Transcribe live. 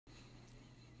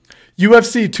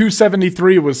UFC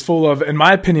 273 was full of, in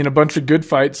my opinion, a bunch of good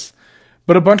fights,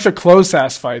 but a bunch of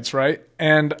close-ass fights, right?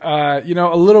 And, a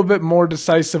little bit more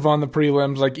decisive on the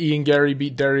prelims, like Ian Gary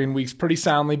beat Darian Weeks pretty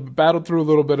soundly, but battled through a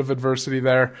little bit of adversity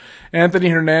there. Anthony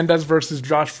Hernandez versus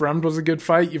Josh Fremd was a good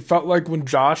fight. You felt like when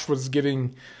Josh was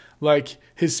getting, like,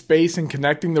 his space and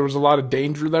connecting, there was a lot of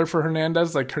danger there for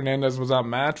Hernandez. Like, Hernandez was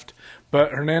outmatched.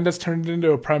 But Hernandez turned it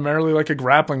into primarily like a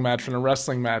grappling match and a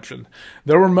wrestling match. And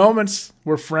there were moments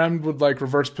where Fremd would, like,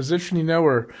 reverse position,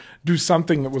 or do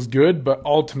something that was good, but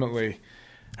ultimately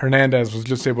Hernandez was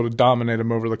just able to dominate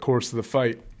him over the course of the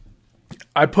fight.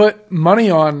 I put money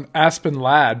on Aspen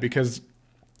Ladd because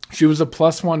she was a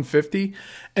plus 150,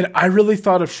 and I really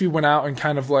thought if she went out and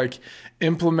kind of, like,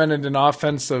 implemented an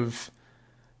offensive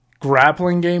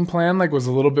grappling game plan, like was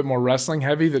a little bit more wrestling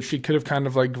heavy, that she could have kind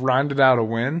of, like, grinded out a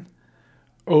win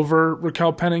over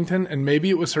Raquel Pennington. And maybe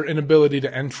it was her inability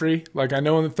to entry. Like, I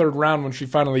know in the third round when she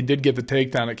finally did get the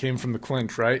takedown, it came from the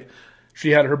clinch, right?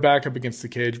 She had her back up against the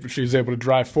cage, but she was able to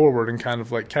drive forward and kind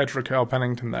of, like, catch Raquel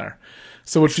Pennington there.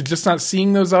 So was she just not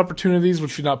seeing those opportunities?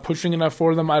 Was she not pushing enough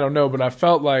for them? I don't know, but I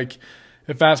felt like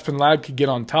if Aspen Ladd could get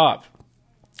on top,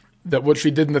 that what she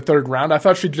did in the third round, I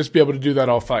thought she'd just be able to do that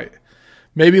all fight.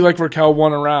 Maybe like Raquel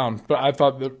won a round, but I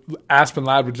thought that Aspen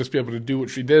Ladd would just be able to do what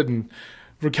she did. And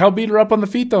Raquel beat her up on the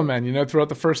feet, though, man, throughout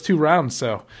the first two rounds.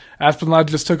 So Aspen Ladd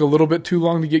just took a little bit too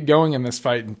long to get going in this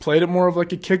fight and played it more of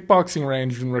like a kickboxing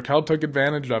range, and Raquel took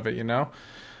advantage of it,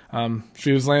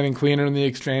 She was landing cleaner in the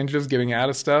exchanges, getting out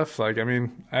of stuff. Like, I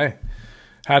mean, hey,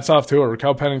 hats off to her.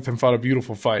 Raquel Pennington fought a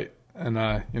beautiful fight and,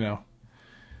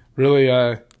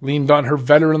 really leaned on her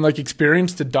veteran-like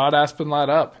experience to dot Aspen Ladd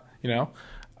up,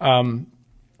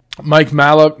 Mike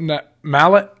Mallet,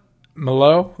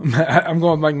 Malo? I'm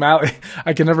going with Mike Mallet.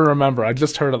 I can never remember. I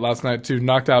just heard it last night, too.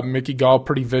 Knocked out Mickey Gall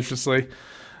pretty viciously.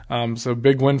 So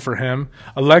big win for him.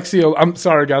 I'm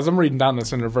sorry, guys. I'm reading down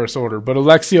this in reverse order. But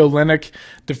Alexei Oleinik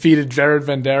defeated Jared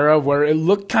Vanderaa, where it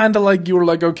looked kind of like you were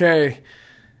like, okay,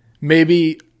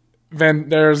 maybe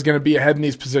Vandeera's going to be ahead in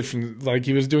these positions. Like,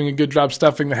 he was doing a good job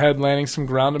stuffing the head, landing some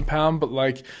ground and pound. But,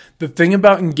 like, the thing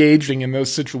about engaging in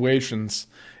those situations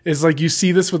is, like, you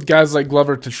see this with guys like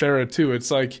Glover Teixeira, too.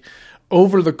 It's like,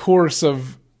 over the course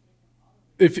of,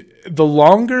 if the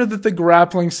longer that the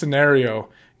grappling scenario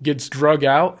gets drug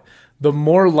out, the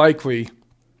more likely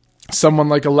someone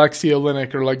like Alexei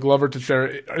Oleinik or like Glover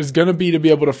Teixeira is going to be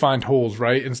able to find holes,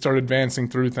 right, and start advancing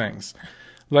through things.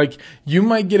 Like, you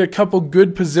might get a couple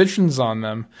good positions on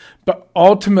them, but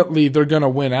ultimately they're going to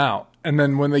win out. And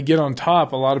then when they get on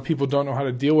top, a lot of people don't know how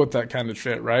to deal with that kind of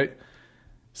shit, right?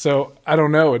 So, I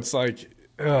don't know. It's like,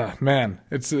 man,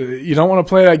 it's you don't want to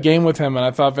play that game with him. And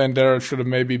I thought Vanderaa should have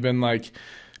maybe been, like,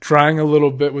 trying a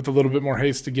little bit with a little bit more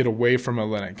haste to get away from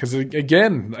Oleinik. Because,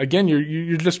 again,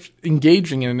 you're just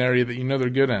engaging in an area that they're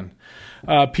good in.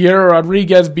 Piero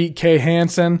Rodriguez beat Kay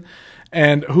Hansen,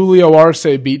 and Julio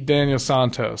Arce beat Daniel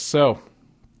Santos. So,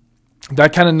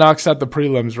 that kind of knocks out the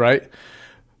prelims, right?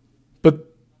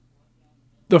 But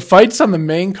the fights on the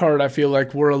main card, I feel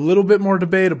like, were a little bit more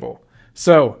debatable.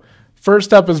 So,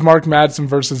 first up is Mark Madsen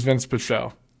versus Vince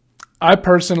Pichel. I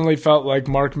personally felt like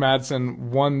Mark Madsen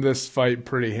won this fight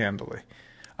pretty handily.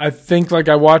 I think, like,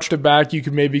 I watched it back, you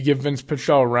could maybe give Vince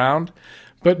Pichel a round,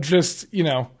 but just,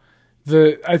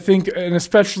 I think, and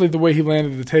especially the way he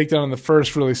landed the takedown in the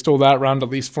first really stole that round at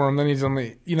least for him. Then he's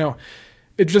only,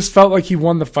 it just felt like he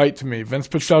won the fight to me. Vince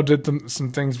Pichel did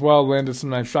some things well, landed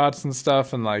some nice shots and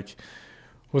stuff, and, like,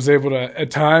 was able to,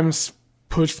 at times,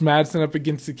 pushed Madsen up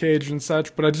against the cage and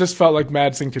such, but I just felt like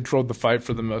Madsen controlled the fight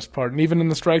for the most part. And even in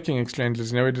the striking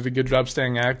exchanges, he did a good job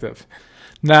staying active.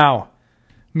 Now,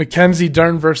 Mackenzie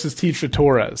Dern versus Tecia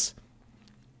Torres.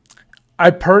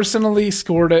 I personally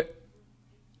scored it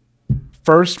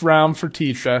first round for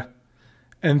Tecia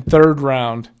and third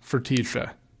round for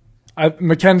Tecia.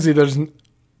 Mackenzie, there's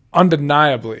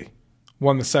undeniably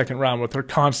won the second round with her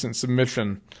constant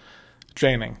submission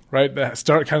chaining, right? The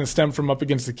start kind of stemmed from up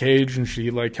against the cage, and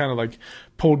she kind of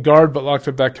pulled guard but locked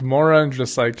up that Kimura, and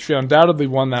just she undoubtedly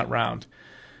won that round.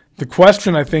 The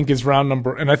question, I think, is round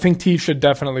number, and I think Tecia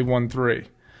definitely won 3.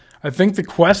 I think the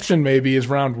question maybe is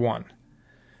round 1,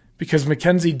 because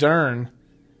Mackenzie Dern,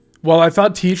 while I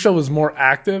thought Tecia was more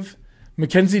active,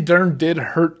 Mackenzie Dern did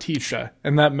hurt Tecia,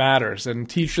 and that matters. And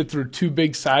Tecia threw 2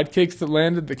 big side kicks that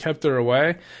landed that kept her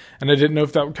away, and I didn't know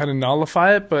if that would kind of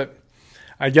nullify it, but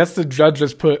I guess the judge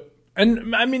just put,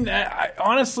 and I mean,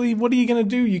 honestly, what are you going to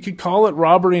do? You could call it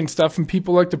robbery and stuff, and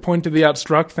people like to point to the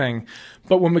outstruck thing.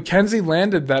 But when Mackenzie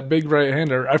landed that big right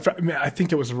hander, I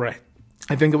think it was a right.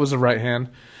 I think it was a right hand.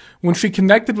 When she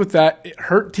connected with that, it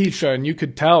hurt Tecia, and you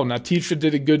could tell. Now, Tecia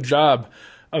did a good job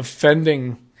of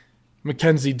fending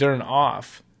Mackenzie Dern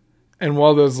off. And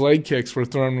while those leg kicks were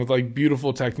thrown with like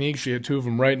beautiful technique, she had 2 of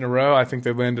them right in a row. I think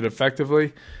they landed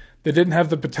effectively. They didn't have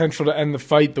the potential to end the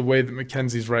fight the way that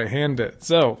Mackenzie's right hand did.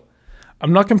 So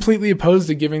I'm not completely opposed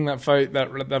to giving that fight,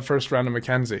 that first round to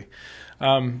Mackenzie.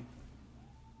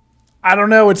 I don't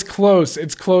know. It's close.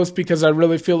 It's close because I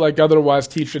really feel like otherwise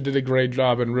Tisha did a great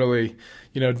job and really,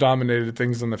 dominated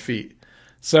things on the feet.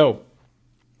 So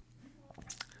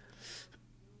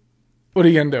what are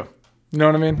you going to do? You know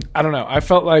what I mean? I don't know. I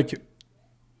felt like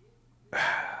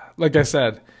I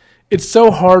said, it's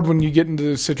so hard when you get into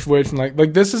this situation.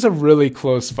 Like this is a really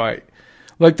close fight.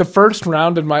 Like the first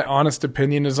round, in my honest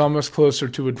opinion, is almost closer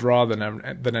to a draw than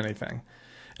anything.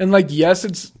 And like, yes,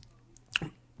 it's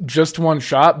just one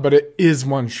shot, but it is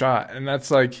one shot. And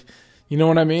that's like, you know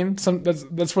what I mean?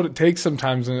 That's what it takes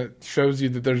sometimes. And it shows you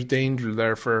that there's danger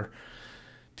there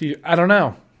I don't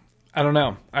know.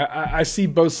 I see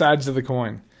both sides of the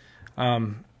coin.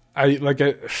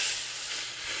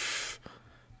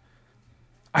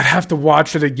 I'd have to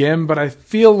watch it again, but I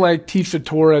feel like Tisha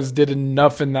Torres did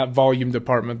enough in that volume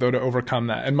department, though, to overcome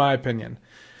that, in my opinion.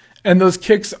 And those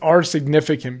kicks are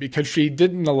significant because she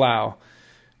didn't allow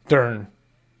Dern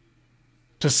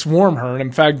to swarm her, and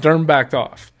in fact, Dern backed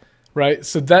off, right?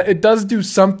 So that it does do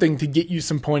something to get you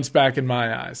some points back in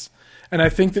my eyes. And I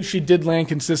think that she did land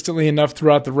consistently enough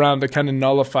throughout the round to kind of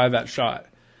nullify that shot.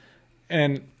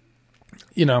 And,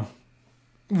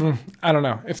 I don't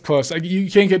know. It's close. You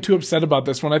can't get too upset about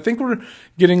this one. I think we're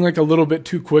getting like a little bit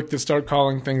too quick to start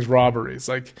calling things robberies.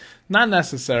 Like, not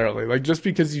necessarily. Like, just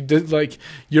because you did like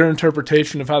your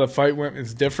interpretation of how the fight went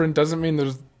is different doesn't mean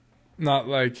there's not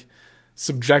like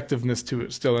subjectiveness to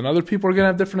it still. And other people are going to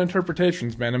have different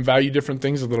interpretations, man, and value different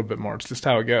things a little bit more. It's just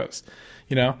how it goes.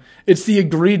 It's the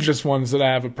egregious ones that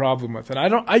I have a problem with.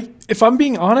 And if I'm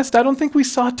being honest, I don't think we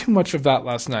saw too much of that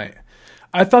last night.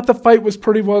 I thought the fight was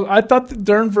pretty well. I thought the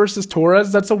Dern versus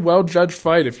Torres, that's a well-judged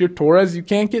fight. If you're Torres, you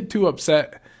can't get too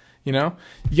upset. You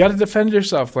got to defend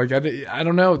yourself. Like, I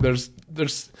don't know.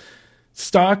 There's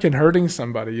stock in hurting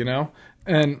somebody,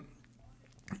 And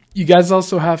you guys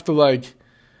also have to, like,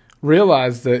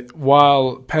 realize that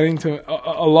while Pennington,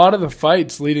 a lot of the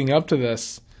fights leading up to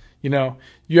this, you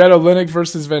had Oleinik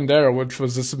versus Vandera, which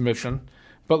was a submission.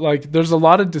 But, like, there's a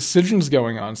lot of decisions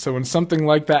going on. So when something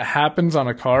like that happens on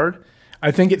a card, I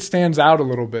think it stands out a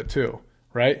little bit too,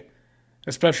 right?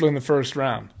 Especially in the first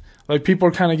round. Like, people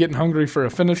are kind of getting hungry for a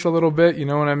finish a little bit, you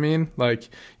know what I mean? Like,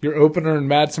 your opener in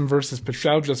Madsen versus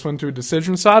Pichel just went to a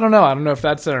decision. So I don't know. I don't know if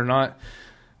that's it or not.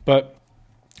 But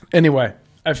anyway,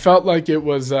 I felt like it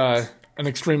was an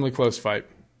extremely close fight.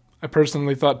 I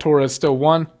personally thought Torres still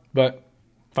won, but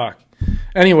fuck.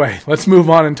 Anyway, let's move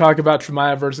on and talk about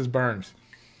Chimaev versus Burns.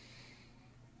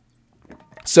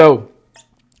 So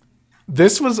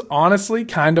this was honestly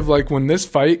kind of like when they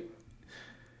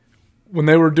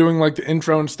were doing like the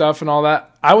intro and stuff and all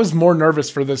that, I was more nervous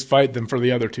for this fight than for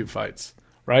the other 2 fights,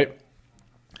 right?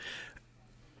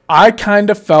 I kind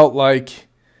of felt like,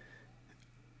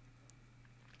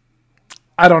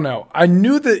 I don't know. I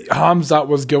knew that Khamzat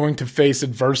was going to face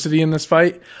adversity in this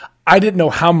fight. I didn't know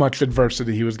how much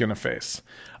adversity he was going to face.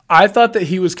 I thought that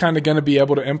he was kind of going to be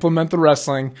able to implement the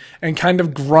wrestling and kind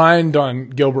of grind on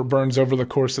Gilbert Burns over the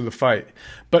course of the fight.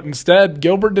 But instead,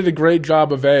 Gilbert did a great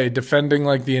job of defending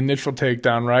like the initial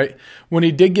takedown, right? When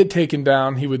he did get taken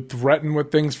down, he would threaten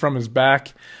with things from his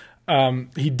back.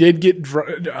 He did get,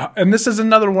 and this is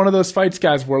another one of those fights,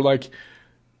 guys, where like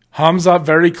Khamzat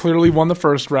very clearly won the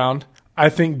first round. I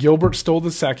think Gilbert stole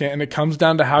the second, and it comes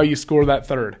down to how you score that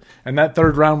third. And that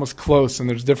third round was close, and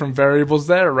there's different variables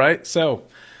there, right? So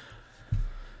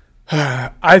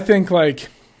I think, like,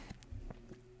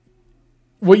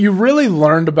 what you really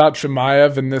learned about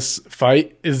Chimaev in this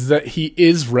fight is that he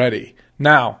is ready.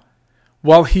 Now,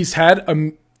 while he's had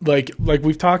like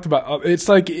we've talked about,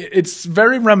 it's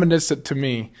very reminiscent to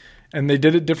me, and they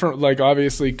did it different. Like,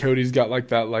 obviously, Cody's got like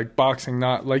that, like, boxing,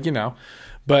 not like,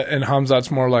 but and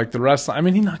Khamzat's more like the wrestling. I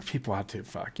mean, he knocked people out too,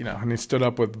 and he stood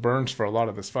up with Burns for a lot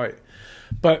of this fight,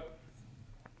 but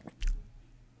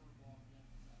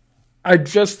I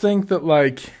just think that,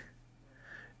 like,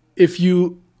 if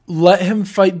you let him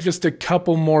fight just a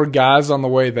couple more guys on the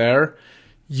way there,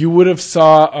 you would have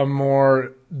saw a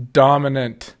more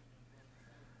dominant,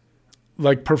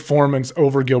 like, performance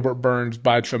over Gilbert Burns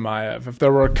by Chimaev if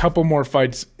there were a couple more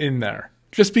fights in there.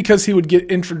 Just because he would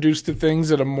get introduced to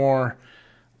things at a more,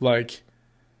 like,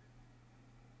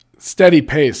 steady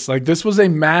pace. Like, this was a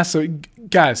massive...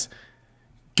 Guys...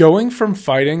 Going from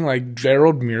fighting like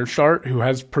Gerald Mearshart, who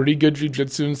has pretty good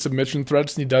jiu-jitsu and submission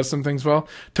threats, and he does some things well,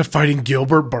 to fighting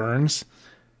Gilbert Burns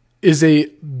is a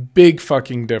big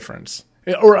fucking difference.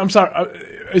 Or I'm sorry,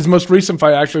 his most recent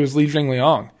fight actually was Li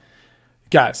Jingliang.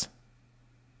 Guys,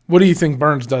 what do you think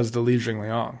Burns does to Li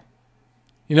Jingliang?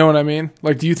 You know what I mean?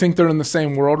 Like, do you think they're in the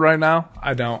same world right now?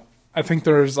 I don't. I think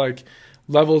there's like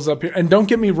levels up here. And don't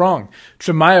get me wrong,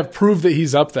 Chimaev proved that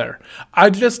he's up there. I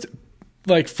just,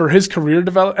 like, for his career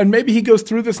development, and maybe he goes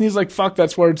through this and he's like, fuck,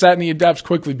 that's where it's at, and he adapts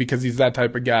quickly because he's that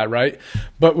type of guy, right?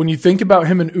 But when you think about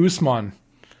him and Usman,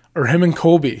 or him and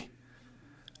Colby,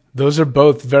 those are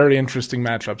both very interesting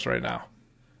matchups right now.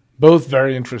 Both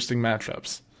very interesting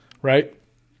matchups, right?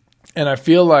 And I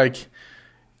feel like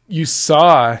you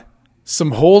saw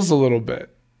some holes a little bit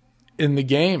in the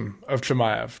game of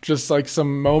Chimaev. Just like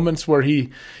some moments where he,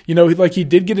 you know, like he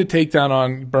did get a takedown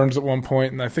on Burns at one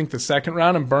point, and I think the second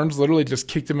round, and Burns literally just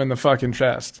kicked him in the fucking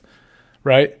chest,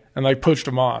 right? And like pushed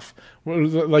him off.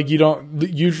 Like you don't,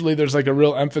 usually there's like a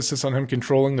real emphasis on him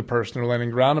controlling the person or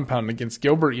landing ground and pound against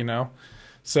Gilbert, you know?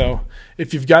 So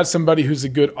if you've got somebody who's a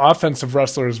good offensive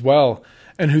wrestler as well,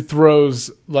 and who throws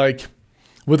like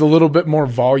with a little bit more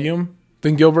volume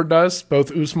than Gilbert does,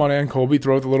 both Usman and Colby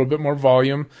throw with a little bit more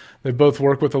volume. They both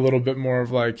work with a little bit more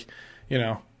of like, you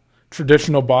know,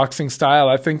 traditional boxing style.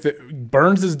 I think that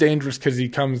Burns is dangerous because he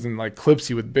comes and like clips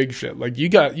you with big shit. Like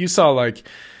you saw like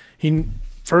he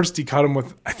caught him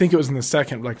with, I think it was in the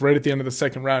second, like right at the end of the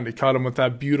second round, he caught him with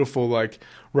that beautiful like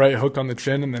right hook on the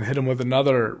chin and then hit him with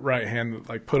another right hand that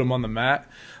like put him on the mat.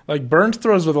 Like Burns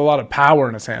throws with a lot of power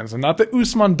in his hands, and not that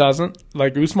Usman doesn't.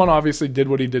 Like Usman obviously did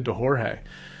what he did to Jorge.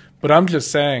 But I'm just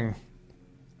saying,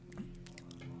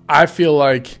 I feel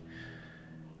like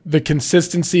the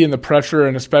consistency and the pressure,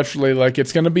 and especially like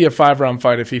it's going to be a 5-round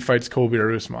fight if he fights Colby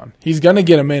or Usman. He's going to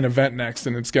get a main event next,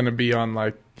 and it's going to be on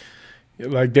like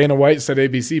Dana White said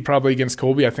ABC, probably against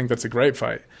Colby. I think that's a great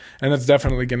fight, and that's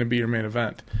definitely going to be your main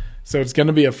event. So it's going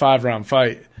to be a 5-round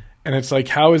fight. And it's like,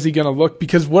 how is he going to look?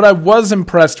 Because what I was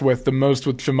impressed with the most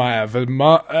with Chimaev,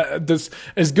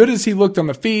 as good as he looked on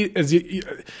the feet,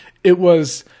 it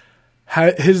was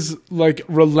his like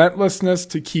relentlessness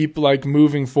to keep like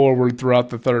moving forward throughout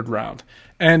the third round.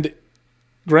 And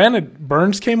granted,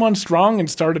 Burns came on strong and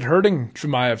started hurting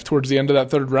Chimaev towards the end of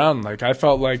that third round. Like I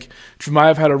felt like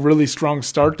Chimaev had a really strong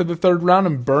start to the third round,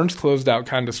 and Burns closed out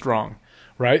kind of strong.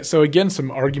 Right? So again, some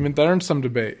argument there and some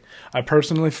debate. I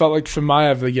personally felt like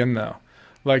Chimaev again, though,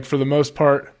 like for the most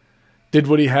part, did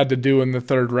what he had to do in the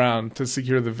third round to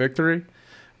secure the victory.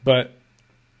 But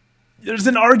there's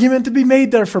an argument to be made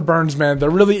there for Burns, man.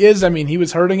 There really is. I mean, he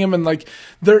was hurting him, and like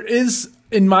there is,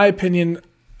 in my opinion,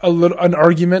 an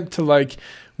argument to like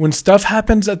when stuff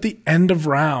happens at the end of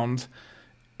round,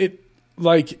 it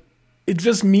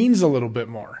just means a little bit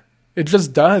more. It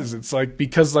just does. It's like,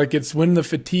 because like it's when the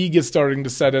fatigue is starting to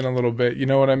set in a little bit, you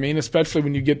know what I mean? Especially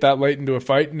when you get that late into a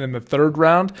fight, and in the third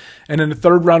round,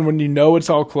 when you know it's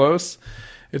all close,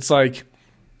 it's like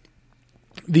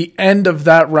the end of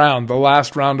that round, the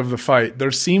last round of the fight, there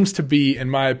seems to be, in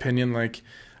my opinion, like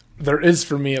there is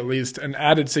for me at least, an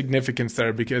added significance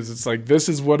there, because it's like this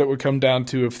is what it would come down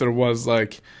to if there was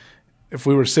like, if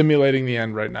we were simulating the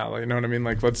end right now, like, you know what I mean?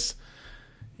 Like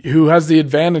who has the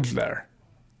advantage there?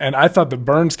 And I thought that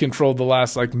Burns controlled the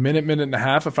last like minute and a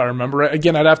half, if I remember right.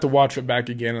 Again, I'd have to watch it back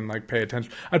again and like pay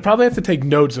attention. I'd probably have to take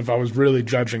notes if I was really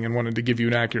judging and wanted to give you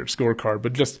an accurate scorecard.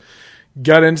 But just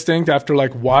gut instinct after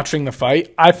like watching the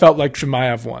fight, I felt like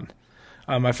Chimaev won.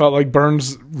 I felt like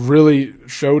Burns really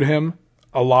showed him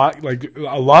a lot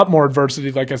more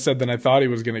adversity, like I said, than I thought he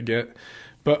was going to get.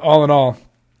 But all in all,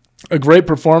 a great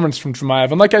performance from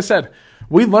Chimaev. And like I said,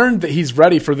 we learned that he's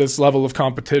ready for this level of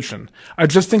competition. I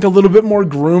just think a little bit more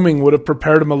grooming would have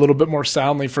prepared him a little bit more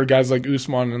soundly for guys like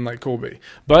Usman and like Colby.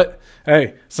 But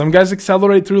hey, some guys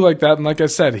accelerate through like that. And like I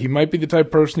said, he might be the type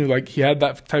of person who like he had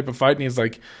that type of fight and he's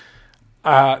like,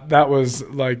 that was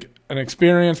like an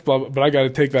experience, blah, blah, but I got to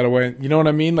take that away. You know what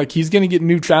I mean? Like he's going to get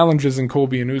new challenges in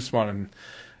Colby and Usman. And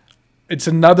it's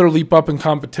another leap up in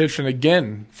competition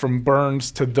again from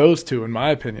Burns to those two, in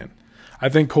my opinion. I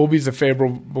think Colby's a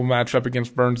favorable matchup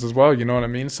against Burns as well, you know what I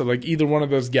mean? So, like, either one of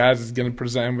those guys is going to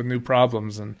present him with new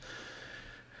problems. And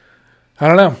I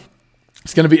don't know.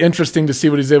 It's going to be interesting to see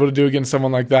what he's able to do against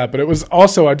someone like that. But it was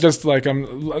also,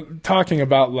 I'm talking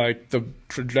about, like, the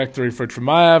trajectory for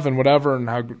Chimaev and whatever and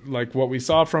how, like, what we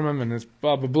saw from him and his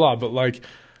blah, blah, blah. But, like,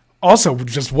 also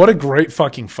just what a great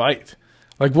fucking fight.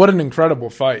 Like, what an incredible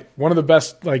fight. One of the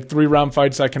best, like, 3-round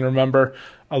fights I can remember.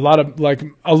 A lot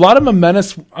of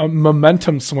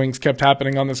momentum swings kept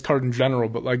happening on this card in general,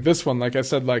 but like this one, like I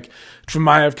said, like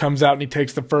Chimaev comes out and he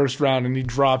takes the first round and he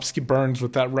drops Burns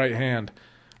with that right hand,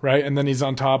 right? And then he's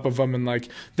on top of him, and like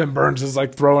then Burns is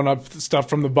like throwing up stuff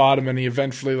from the bottom, and he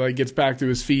eventually like gets back to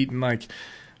his feet, and like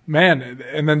man,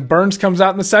 and then Burns comes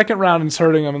out in the second round and's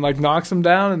hurting him and like knocks him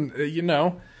down, and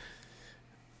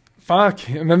fuck.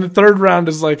 And then the third round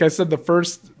is like I said, the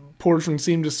first portion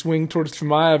seemed to swing towards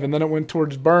Chimaev, and then it went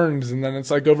towards Burns, and then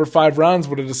it's like over 5 rounds,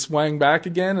 would it have swung back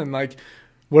again? And like,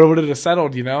 where would it have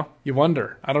settled? You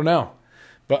wonder. I don't know,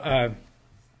 but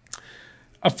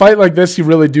a fight like this, you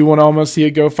really do want to almost see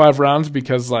it go 5 rounds,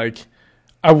 because like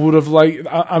I would have liked.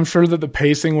 I'm sure that the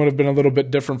pacing would have been a little bit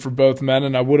different for both men,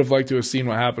 and I would have liked to have seen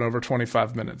what happened over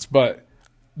 25 minutes. But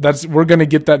we're going to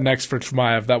get that next for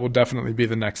Chimaev. That will definitely be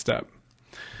the next step.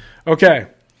 Okay,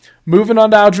 moving on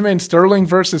to Aljamain Sterling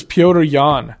versus Petr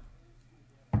Yan.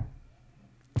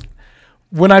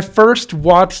 When I first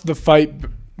watched the fight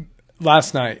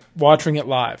last night, watching it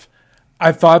live,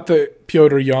 I thought that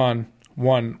Petr Yan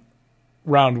won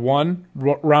round 1,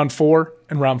 round 4,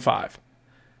 and round 5.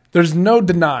 There's no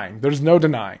denying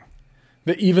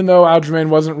that even though Aljamain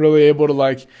wasn't really able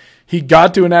to, he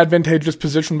got to an advantageous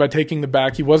position by taking the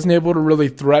back, he wasn't able to really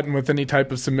threaten with any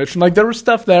type of submission. Like, there was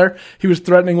stuff there. He was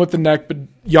threatening with the neck, but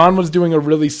Yan was doing a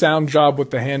really sound job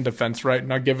with the hand defense, right?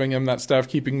 Not giving him that stuff,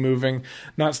 keeping moving,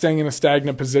 not staying in a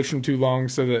stagnant position too long,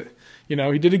 so that, he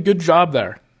did a good job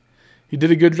there. He did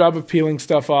a good job of peeling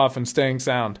stuff off and staying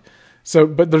sound. So,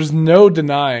 but there's no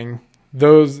denying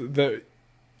that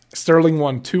Sterling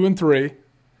won 2 and 3,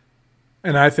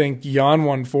 and I think Yan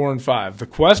won 4 and 5. The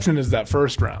question is that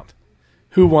first round.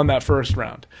 Who won that first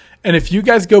round? And if you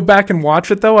guys go back and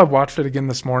watch it, though, I watched it again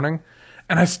this morning,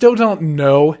 and I still don't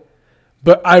know,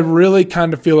 but I really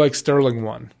kind of feel like Sterling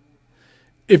won.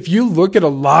 If you look at a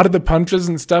lot of the punches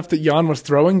and stuff that Yan was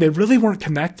throwing, they really weren't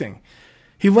connecting.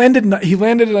 He landed a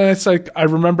nice, I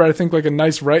think a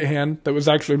nice right hand that was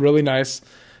actually really nice,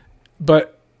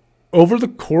 but over the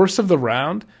course of the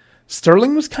round,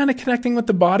 Sterling was kind of connecting with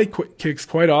the body kicks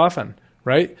quite often,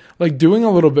 right? Like doing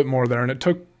a little bit more there, and it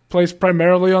took place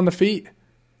primarily on the feet.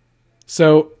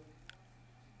 So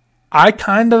I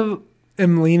kind of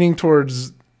am leaning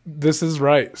towards this is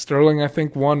right. Sterling, I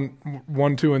think, won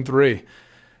 2 and 3.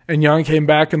 And Yan came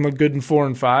back and looked good in 4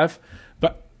 and 5.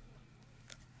 But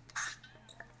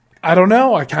I don't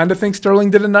know. I kind of think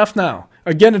Sterling did enough now.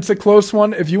 Again, it's a close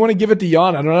one. If you want to give it to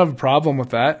Yan, I don't have a problem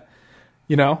with that.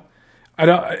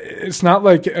 It's not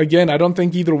like, again, I don't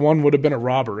think either one would have been a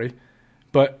robbery,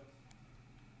 but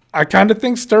I kind of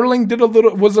think Sterling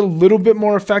was a little bit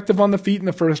more effective on the feet in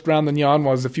the first round than Yan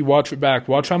was. If you watch it back,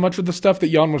 watch how much of the stuff that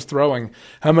Yan was throwing,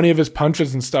 how many of his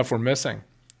punches and stuff were missing.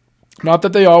 Not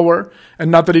that they all were,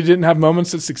 and not that he didn't have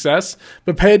moments of success,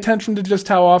 but pay attention to just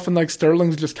how often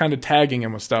Sterling's just kind of tagging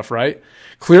him with stuff, right?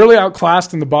 Clearly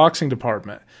outclassed in the boxing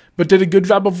department, but did a good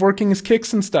job of working his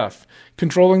kicks and stuff,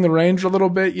 controlling the range a little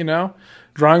bit,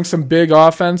 drawing some big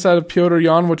offense out of Petr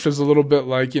Yan, which is a little bit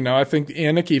I think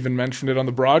Alec even mentioned it on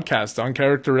the broadcast,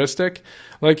 uncharacteristic,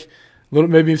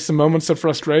 maybe some moments of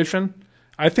frustration.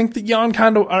 I think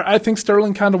that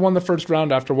Sterling kind of won the first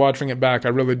round after watching it back. I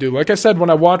really do. Like I said, when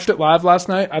I watched it live last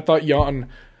night, I thought Yan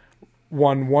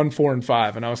won 1, 4, and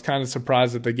 5, and I was kind of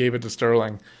surprised that they gave it to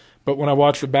Sterling. But when I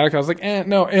watched it back, I was like,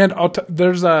 no. And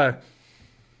there's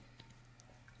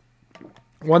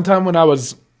one time when I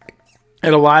was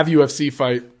at a live UFC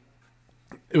fight,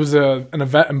 it was an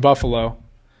event in Buffalo.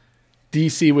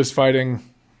 DC was fighting,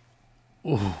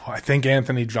 I think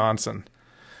Anthony Johnson.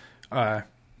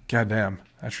 Goddamn,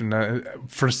 I should know.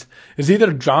 First, it's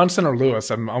either Johnson or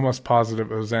Lewis. I'm almost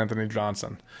positive it was Anthony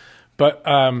Johnson. But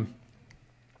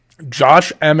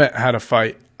Josh Emmett had a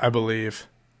fight, I believe.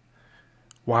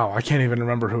 Wow, I can't even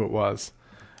remember who it was.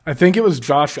 I think it was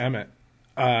Josh Emmett.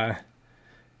 Had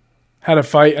a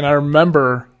fight, and I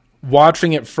remember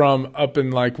watching it from up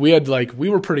in we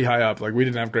were pretty high up, we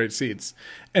didn't have great seats,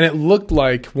 and it looked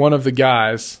like one of the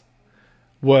guys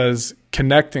was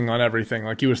connecting on everything,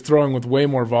 he was throwing with way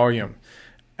more volume,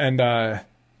 and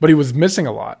but he was missing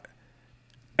a lot.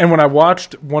 And when I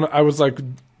watched one, I was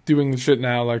doing the shit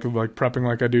now, prepping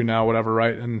like I do now, whatever,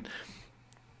 right? And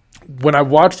when I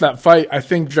watched that fight, I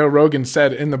think Joe Rogan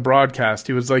said in the broadcast,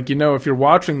 he was like, if you're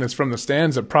watching this from the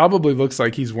stands, it probably looks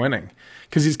like he's winning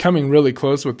because he's coming really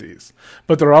close with these,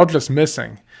 but they're all just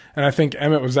missing. And I think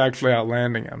Emmett was actually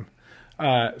outlanding him.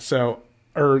 I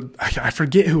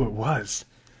forget who it was.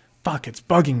 Fuck, it's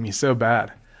bugging me so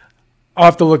bad. I'll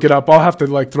have to look it up. I'll have to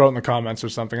throw it in the comments or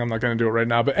something. I'm not going to do it right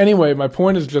now. But anyway, my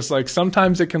point is just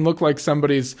sometimes it can look like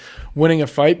somebody's winning a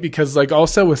fight because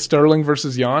also with Sterling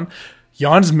versus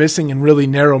Yan's missing in really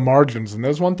narrow margins, and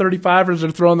those 135ers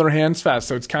are throwing their hands fast,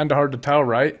 so it's kind of hard to tell,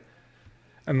 right?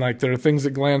 And there are things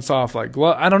that glance off, I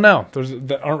don't know,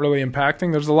 that aren't really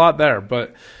impacting. There's a lot there,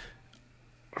 but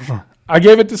I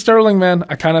gave it to Sterling, man.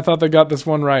 I kind of thought they got this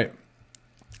one right.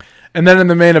 And then in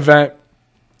the main event,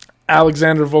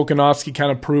 Alexander Volkanovski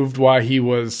kind of proved why he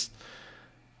was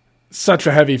such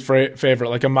a heavy favorite,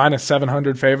 like a minus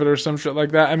 700 favorite or some shit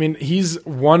like that. I mean, he's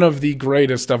one of the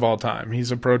greatest of all time.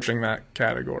 He's approaching that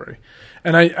category.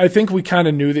 And I think we kind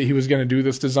of knew that he was going to do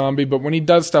this to Zombie, but when he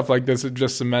does stuff like this, it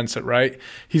just cements it, right?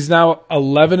 He's now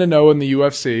 11-0 in the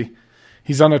UFC.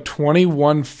 He's on a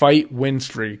 21-fight win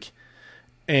streak.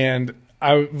 And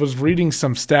I was reading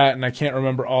some stat, and I can't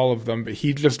remember all of them, but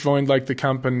he just joined like the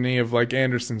company of like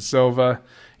Anderson Silva,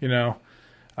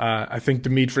 I think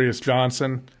Demetrius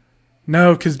Johnson.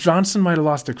 No, because Johnson might have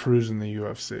lost to Cruz in the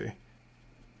UFC.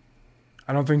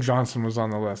 I don't think Johnson was on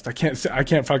the list. I can't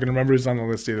fucking remember who's on the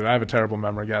list either. I have a terrible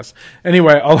memory, guess.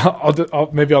 Anyway,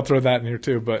 maybe I'll throw that in here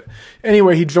too. But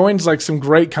anyway, he joins like some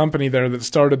great company there that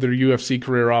started their UFC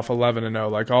career off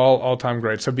 11-0, like all time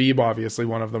greats. Habib, obviously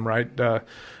one of them, right?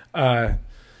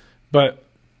 But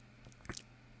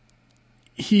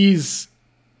it's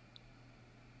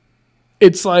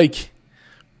like,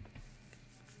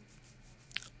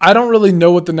 I don't really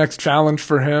know what the next challenge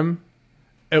for him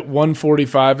at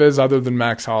 145 is other than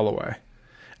Max Holloway.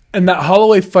 And that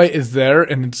Holloway fight is there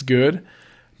and it's good,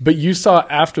 but you saw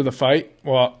after the fight,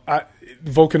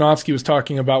 Volkanovski was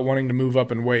talking about wanting to move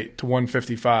up in weight to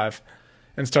 155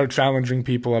 and start challenging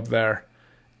people up there.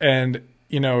 And,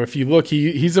 if you look,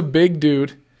 he's a big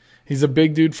dude. He's a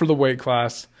big dude for the weight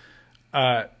class.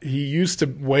 He used to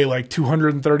weigh like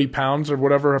 230 pounds or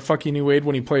whatever fucking he weighed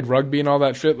when he played rugby and all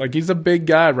that shit. Like, he's a big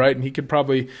guy, right? And he could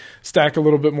probably stack a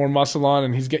little bit more muscle on,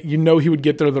 and he would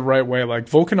get there the right way. Like,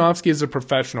 Volkanovski is a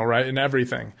professional, right? In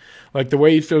everything. Like, the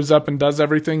way he shows up and does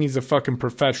everything, he's a fucking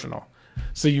professional.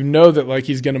 So you know that, like,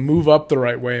 he's going to move up the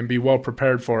right way and be well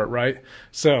prepared for it, right?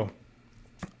 So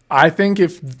I think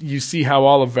if you see how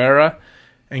Oliveira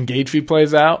and Gaethje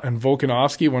plays out and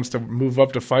Volkanovski wants to move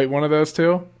up to fight one of those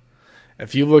two,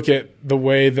 if you look at the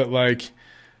way that, like,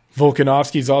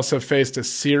 Volkanovski's also faced a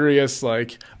serious,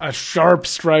 like, a sharp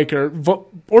striker.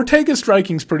 Ortega's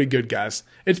striking's pretty good, guys.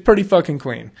 It's pretty fucking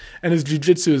clean. And his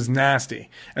jiu-jitsu is nasty.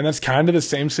 And that's kind of the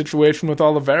same situation with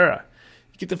Oliveira.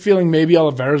 You get the feeling maybe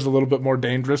Oliveira's a little bit more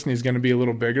dangerous and he's going to be a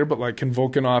little bigger, but, like, can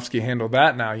Volkanovski handle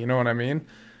that now? You know what I mean?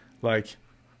 Like,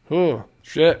 oh,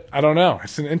 shit. I don't know.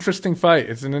 It's an interesting fight.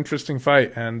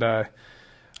 And I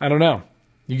don't know.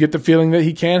 You get the feeling that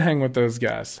he can hang with those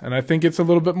guys. And I think it's a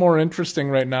little bit more interesting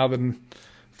right now than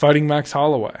fighting Max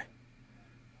Holloway.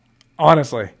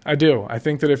 Honestly, I do. I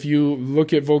think that if you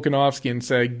look at Volkanovski and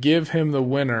say, give him the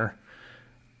winner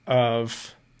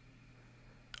of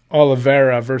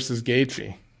Oliveira versus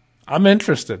Gaethje, I'm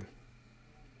interested.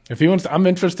 I'm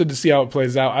interested to see how it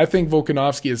plays out. I think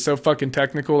Volkanovski is so fucking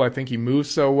technical. I think he moves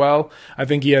so well. I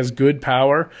think he has good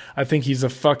power. I think he's a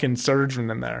fucking surgeon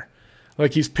in there.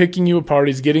 Like, he's picking you apart.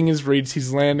 He's getting his reads.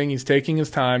 He's landing. He's taking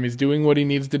his time. He's doing what he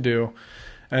needs to do.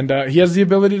 And he has the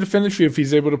ability to finish you if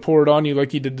he's able to pour it on you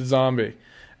like he did to Zombie.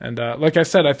 And like I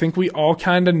said, I think we all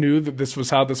kind of knew that this was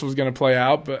how this was going to play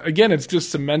out. But again, it's just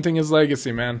cementing his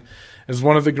legacy, man, as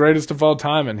one of the greatest of all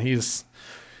time. And he's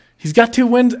got 2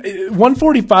 wins.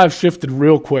 145 shifted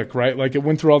real quick, right? Like, it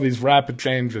went through all these rapid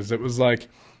changes. It was like,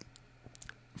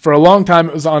 for a long time,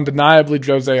 it was undeniably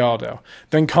Jose Aldo.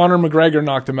 Then Conor McGregor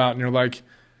knocked him out, and you're like,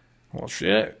 well,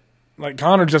 shit. Like,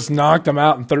 Conor just knocked him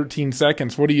out in 13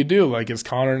 seconds. What do you do? Like, is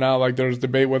Conor now, like, there's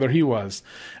debate whether he was.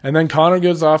 And then Conor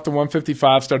goes off to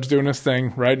 155, starts doing his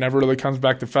thing, right? Never really comes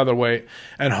back to featherweight.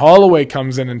 And Holloway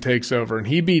comes in and takes over, and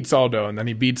he beats Aldo, and then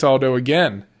he beats Aldo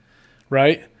again,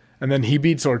 right? And then he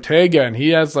beats Ortega, and he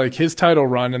has, like, his title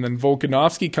run, and then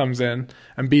Volkanovski comes in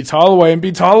and beats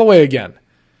Holloway again.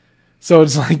 So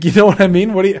it's like, you know what I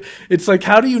mean? It's like,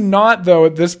 how do you not, though,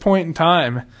 at this point in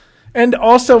time? And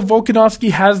also,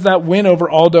 Volkanovski has that win over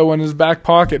Aldo in his back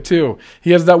pocket, too. He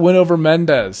has that win over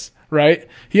Mendez, right?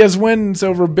 He has wins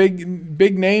over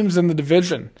big names in the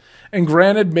division. And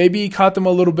granted, maybe he caught them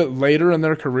a little bit later in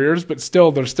their careers, but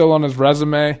still, they're still on his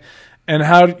resume.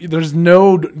 And there's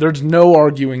no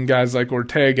arguing guys like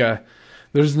Ortega.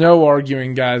 There's no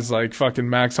arguing guys like fucking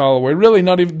Max Holloway. Really,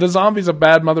 not even, the Zombie's a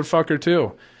bad motherfucker,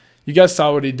 too. You guys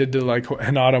saw what he did to, like,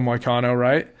 Renato Moicano,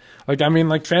 right? Like, I mean,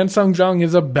 like, Chan Sung Jung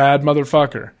is a bad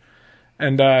motherfucker.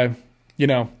 And, I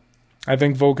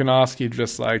think Volkanovski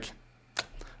just, like,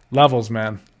 levels,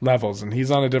 man. Levels. And he's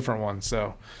on a different one.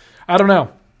 So, I don't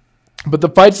know. But the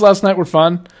fights last night were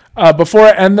fun. Before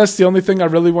I end this, the only thing I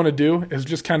really want to do is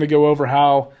just kind of go over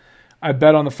how I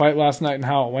bet on the fight last night and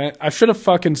how it went. I should have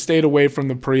fucking stayed away from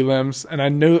the prelims. And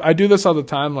I do this all the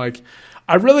time, like,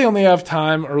 I really only have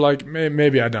time, or like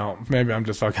maybe I don't. Maybe I'm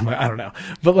just fucking, like, I don't know.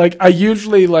 But like, I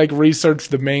usually like research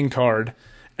the main card,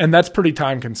 and that's pretty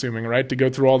time consuming, right? To go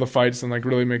through all the fights and like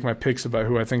really make my picks about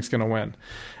who I think's gonna win.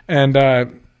 And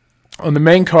On the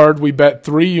main card, we bet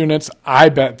 3 units. I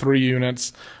bet 3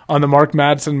 units on the Mark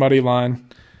Madsen money line,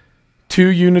 2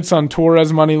 units on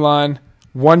Torres money line,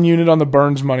 1 unit on the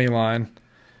Burns money line,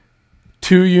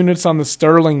 2 units on the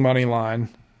Sterling money line,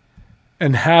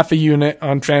 and half a unit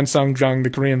on Tran Sung Jung, the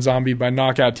Korean Zombie, by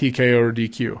knockout, TKO, or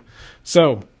DQ.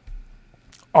 So,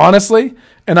 honestly,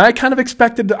 and I kind of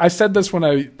expected, I said this when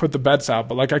I put the bets out,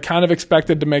 but like I kind of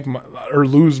expected to make or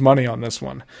lose money on this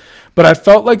one. But I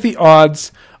felt like the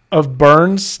odds of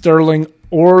Burns, Sterling,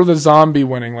 or the Zombie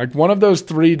winning, like one of those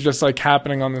 3 just like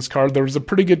happening on this card, there was a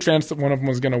pretty good chance that one of them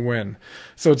was going to win.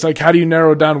 So it's like, how do you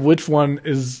narrow down which one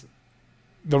is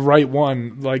the right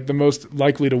one, like the most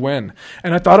likely to win?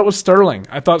 And I thought it was Sterling.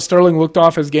 I thought Sterling looked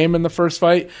off his game in the first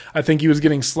fight. I think he was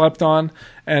getting slept on.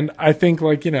 And I think,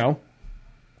 like, you know,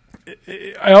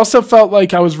 I also felt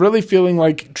like I was really feeling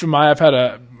like Chimaev had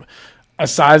a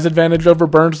size advantage over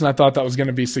Burns, and I thought that was going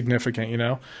to be significant, you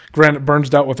know. Granted, Burns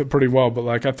dealt with it pretty well, but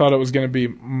like I thought it was going to be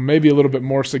maybe a little bit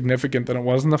more significant than it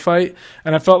was in the fight.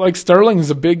 And I felt like Sterling is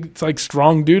a big, like,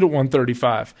 strong dude at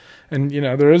 135. And, you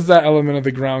know, there is that element of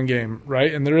the ground game,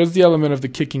 right? And there is the element of the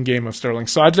kicking game of Sterling.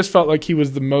 So I just felt like he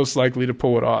was the most likely to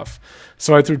pull it off.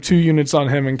 So I threw 2 units on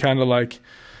him and kind of like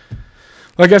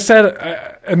I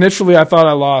said, initially I thought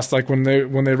I lost. Like when they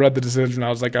read the decision, I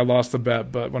was like, I lost the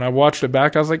bet. But when I watched it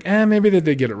back, I was like, maybe they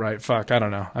did get it right. Fuck, I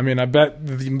don't know. I mean, I bet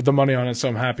the money on it, so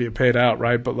I'm happy it paid out,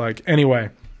 right? But like,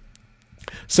 anyway.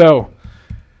 So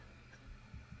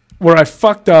where I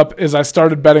fucked up is I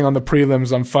started betting on the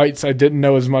prelims on fights I didn't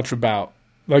know as much about.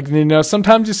 Like, you know,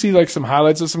 sometimes you see like some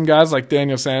highlights of some guys like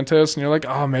Daniel Santos, and you're like,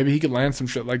 oh, maybe he could land some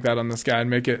shit like that on this guy and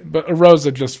make it. But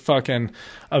Arosa just fucking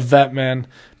a vet, man.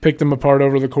 Picked him apart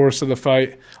over the course of the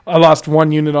fight. I lost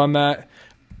 1 unit on that.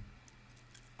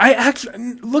 I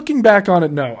actually, looking back on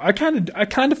it, no. I kind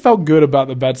of felt good about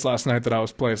the bets last night that I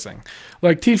was placing.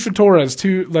 Like Tisha Torres,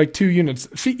 2 units.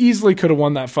 She easily could have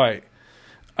won that fight.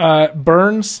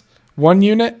 Burns, 1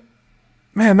 unit.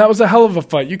 Man, that was a hell of a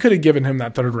fight. You could have given him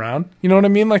that 3rd round. You know what I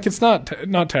mean? Like, it's not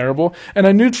terrible. And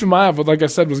I knew Chimaev, like I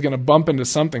said, was going to bump into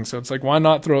something. So it's like, why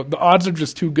not throw? The odds are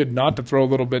just too good not to throw a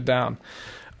little bit down.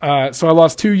 So I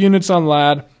lost 2 units on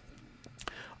Ladd.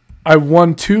 I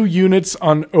won 2 units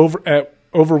on over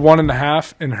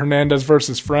 1.5 in Hernandez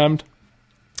versus Fremd.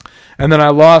 And then I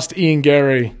lost Ian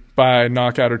Gary by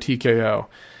knockout or TKO.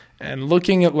 And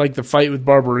looking at like the fight with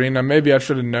Barberena, maybe I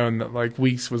should have known that like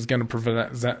Weeks was going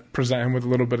to present him with a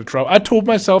little bit of trouble. I told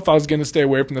myself I was going to stay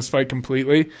away from this fight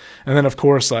completely. And then, of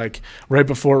course, like right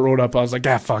before it rolled up, I was like,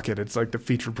 fuck it. It's like the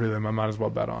feature prelim. I might as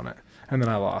well bet on it. And then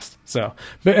I lost. So,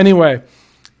 but anyway,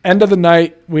 end of the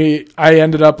night, I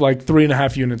ended up like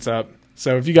 3.5 units up.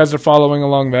 So if you guys are following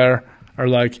along there, or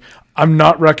like, I'm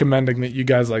not recommending that you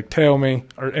guys like tail me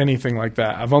or anything like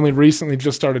that. I've only recently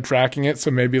just started tracking it,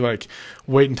 so maybe like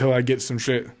wait until I get some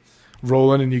shit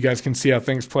rolling and you guys can see how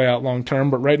things play out long term.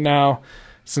 But right now,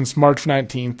 since March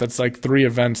 19th, that's like 3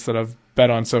 events that I've bet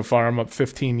on so far. I'm up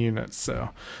 15 units, so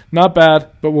not bad.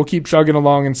 But we'll keep chugging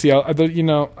along and see how, you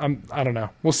know, I don't know.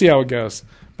 We'll see how it goes.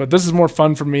 But this is more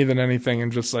fun for me than anything,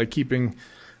 and just like keeping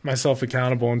myself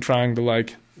accountable and trying to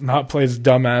like not place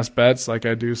dumbass bets like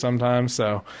I do sometimes.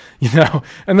 So, you know,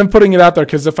 and then putting it out there,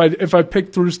 because if I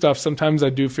pick through stuff, sometimes I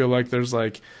do feel like there's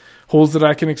like holes that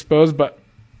I can expose, but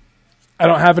I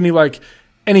don't have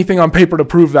anything on paper to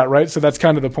prove that, right? So that's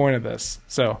kind of the point of this.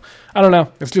 So I don't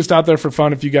know. It's just out there for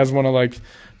fun if you guys want to like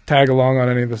tag along on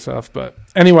any of the stuff. But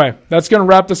anyway, that's going to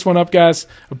wrap this one up, guys.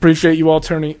 Appreciate you all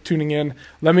tuning in.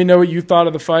 Let me know what you thought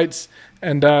of the fights.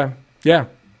 And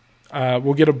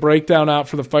we'll get a breakdown out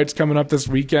for the fights coming up this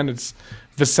weekend. It's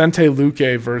Vicente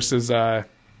Luque versus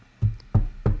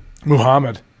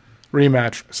Muhammad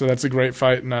rematch. So that's a great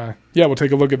fight. And we'll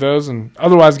take a look at those. And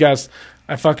otherwise, guys,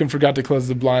 I fucking forgot to close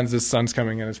the blinds. This sun's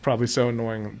coming in. It's probably so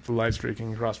annoying, the light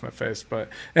streaking across my face. But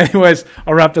anyways,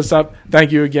 I'll wrap this up.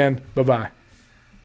 Thank you again. Bye-bye.